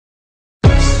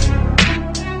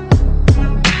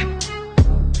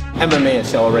MMA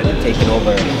has already taken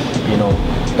over, you know,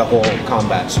 the whole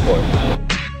combat sport.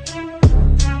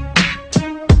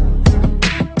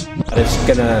 It's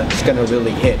gonna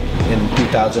really hit in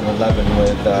 2011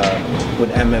 with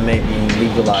MMA being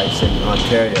legalized in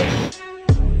Ontario.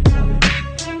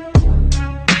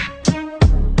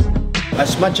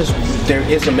 As much as there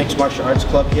is a mixed martial arts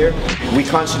club here, we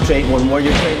concentrate when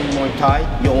you're training Muay Thai,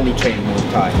 you only train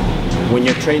Muay Thai. When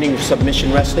you're training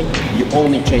submission wrestling, you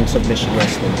only train submission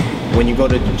wrestling. When you go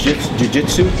to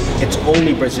jiu-jitsu, it's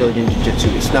only Brazilian jiu-jitsu.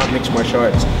 It's not mixed martial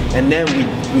arts. And then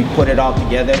we put it all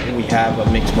together and we have a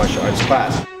mixed martial arts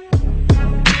class.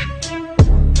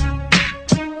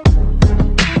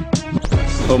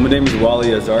 So my name is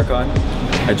Wally Azarkan.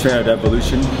 I train at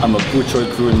Evolution. I'm a Phu Choi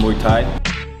crew in Muay Thai.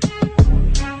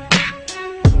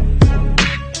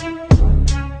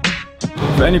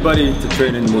 For anybody to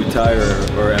train in Muay Thai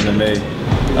or MMA,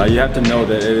 you have to know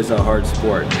that it is a hard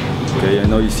sport. Okay, I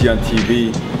know you see on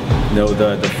TV, you know,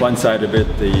 the fun side of it,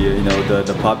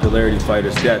 the popularity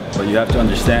fighters get, but you have to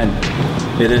understand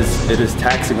it is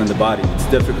taxing on the body. It's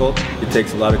difficult. It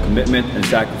takes a lot of commitment and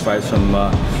sacrifice from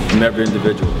every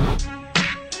individual.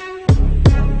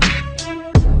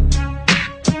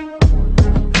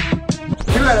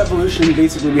 At Evolution,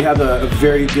 basically we have a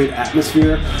very good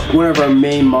atmosphere. One of our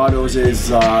main mottos is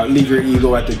leave your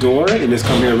ego at the door and just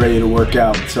come here ready to work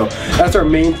out. So that's our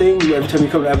main thing. Every time you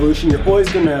come to Evolution, you're always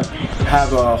going to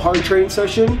have a hard training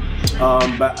session,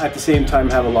 but at the same time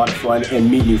have a lot of fun and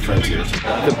meet new friends here.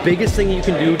 The biggest thing you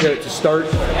can do to start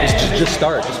is to just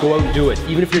start. Just go out and do it.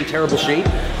 Even if you're in terrible shape,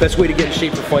 best way to get in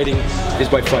shape for fighting is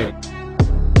by fighting.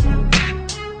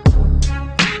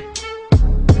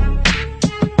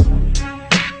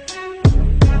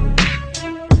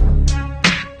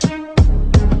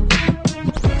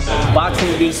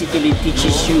 Boxing basically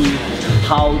teaches you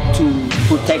how to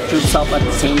protect yourself at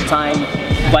the same time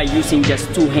by using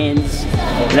just two hands,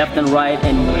 left and right,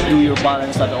 and do your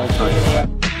balance at all times.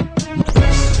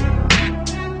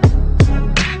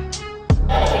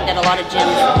 I think that a lot of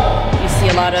gyms, you see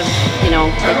a lot of, you know,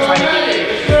 they try to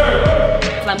be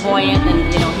flamboyant,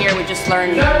 and, you know, here we just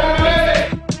learn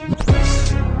basics.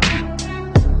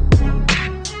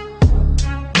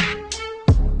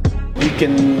 You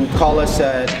can call us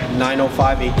at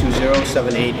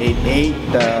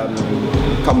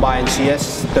 905-820-7888. Come by and see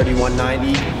us,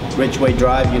 3190 Ridgeway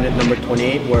Drive, unit number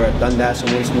 28. We're at Dundas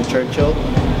and Winston Churchill.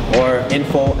 Or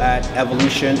info at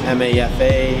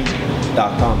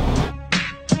evolutionmafa.com.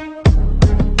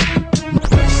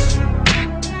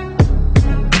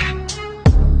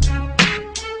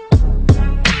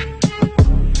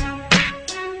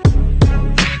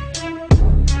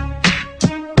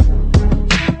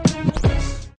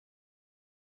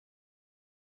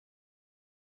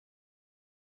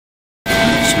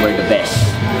 We're the best.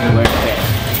 We're the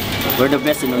best. We're the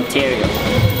best in Ontario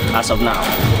as of now.